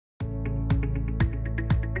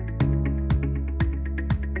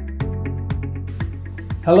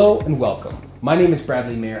Hello and welcome. My name is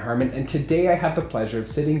Bradleymayerharman, and today I have the pleasure of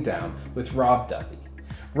sitting down with Rob Duthie.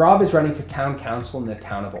 Rob is running for town council in the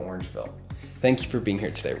town of Orangeville. Thank you for being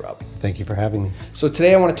here today, Rob. Thank you for having me. So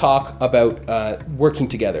today I want to talk about working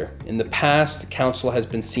together. In the past, the council has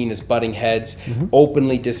been seen as butting heads,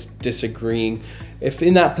 openly disagreeing. If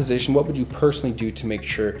in that position, what would you personally do to make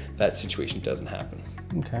sure that situation doesn't happen?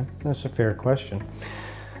 Okay, that's a fair question.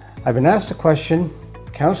 I've been asked the question,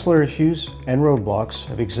 councillor issues and roadblocks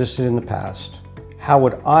have existed in the past. How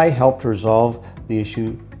would I help to resolve the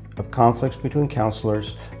issue of conflicts between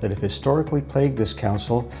councillors that have historically plagued this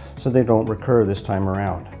council so they don't recur this time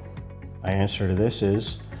around? My answer to this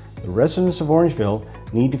is, the residents of Orangeville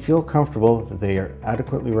need to feel comfortable that they are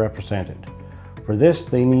adequately represented. For this,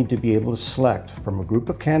 they need to be able to select from a group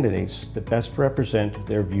of candidates that best represent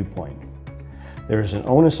their viewpoint. There is an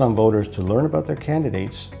onus on voters to learn about their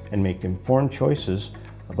candidates and make informed choices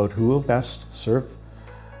about who will best serve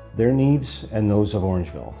their needs and those of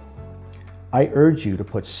Orangeville. I urge you to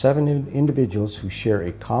put 7 individuals who share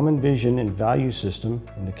a common vision and value system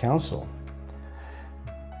into council.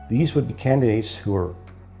 These would be candidates who are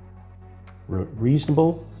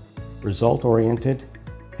reasonable, result-oriented,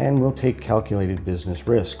 and will take calculated business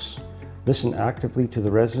risks, listen actively to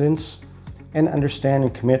the residents, and understand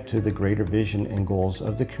and commit to the greater vision and goals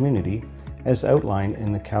of the community as outlined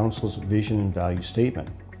in the council's vision and value statement.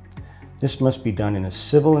 This must be done in a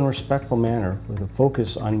civil and respectful manner with a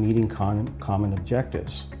focus on meeting common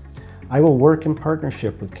objectives. I will work in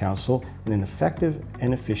partnership with council in an effective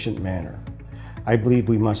and efficient manner. I believe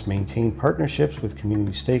we must maintain partnerships with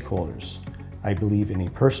community stakeholders. I believe in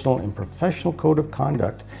a personal and professional code of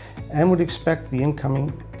conduct and would expect the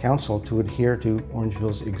incoming council to adhere to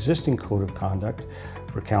Orangeville's existing code of conduct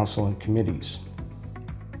for council and committees.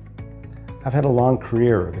 I've had a long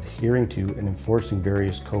career of adhering to and enforcing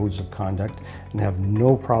various codes of conduct and have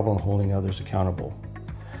no problem holding others accountable.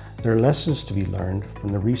 There are lessons to be learned from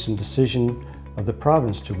the recent decision of the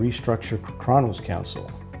province to restructure Toronto's council.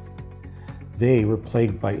 They were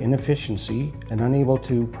plagued by inefficiency and unable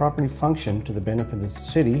to properly function to the benefit of the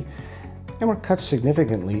city and were cut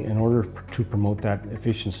significantly in order to promote that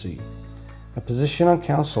efficiency. A position on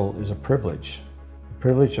council is a privilege. The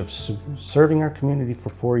privilege of serving our community for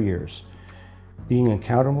 4 years. Being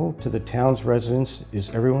accountable to the town's residents is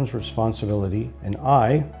everyone's responsibility, and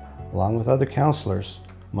I, along with other councillors,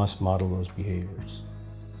 must model those behaviors.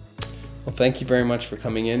 Well, thank you very much for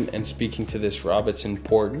coming in and speaking to this, Rob. It's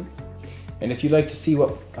important. And if you'd like to see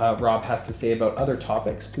what Rob has to say about other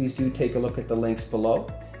topics, please do take a look at the links below.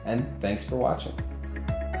 And thanks for watching.